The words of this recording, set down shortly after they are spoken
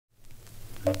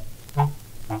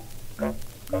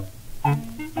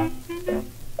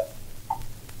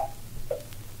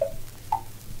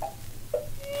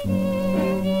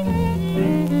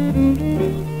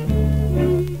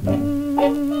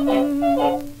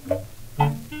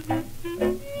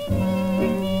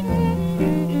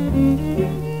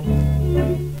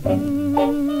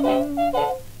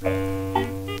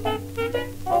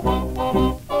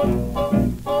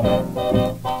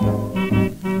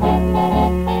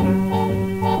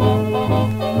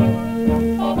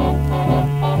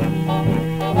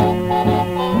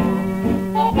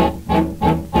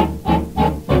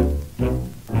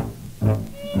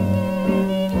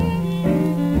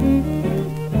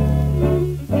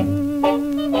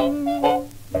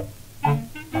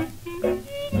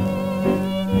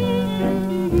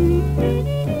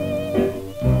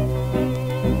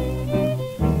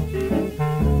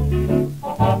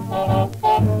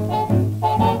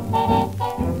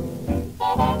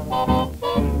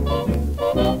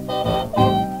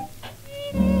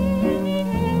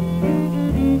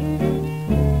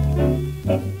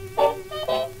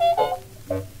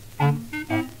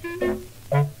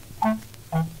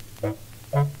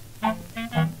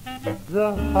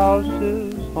The house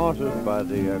is haunted by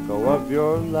the echo of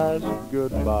your last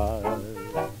goodbye.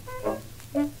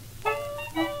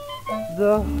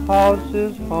 The house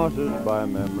is haunted by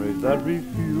memories that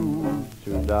refuse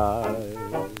to die.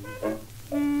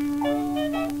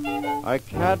 I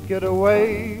can't get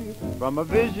away from a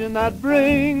vision that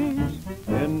brings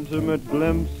intimate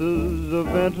glimpses of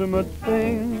intimate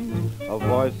things. A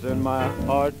voice in my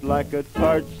heart like a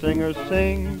tart singer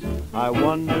sings. I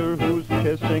wonder who's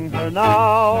kissing her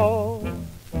now.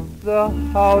 The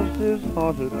house is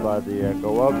haunted by the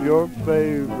echo of your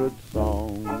favorite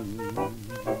song.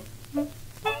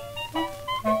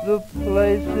 The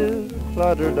place is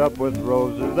cluttered up with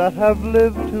roses that have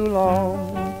lived too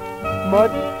long,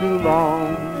 much too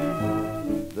long.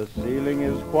 The ceiling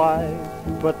is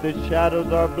white, but the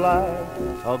shadows are black.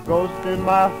 A ghost in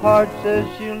my heart says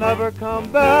she'll never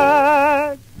come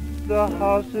back. The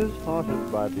house is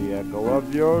haunted by the echo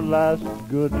of your last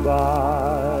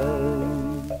goodbye.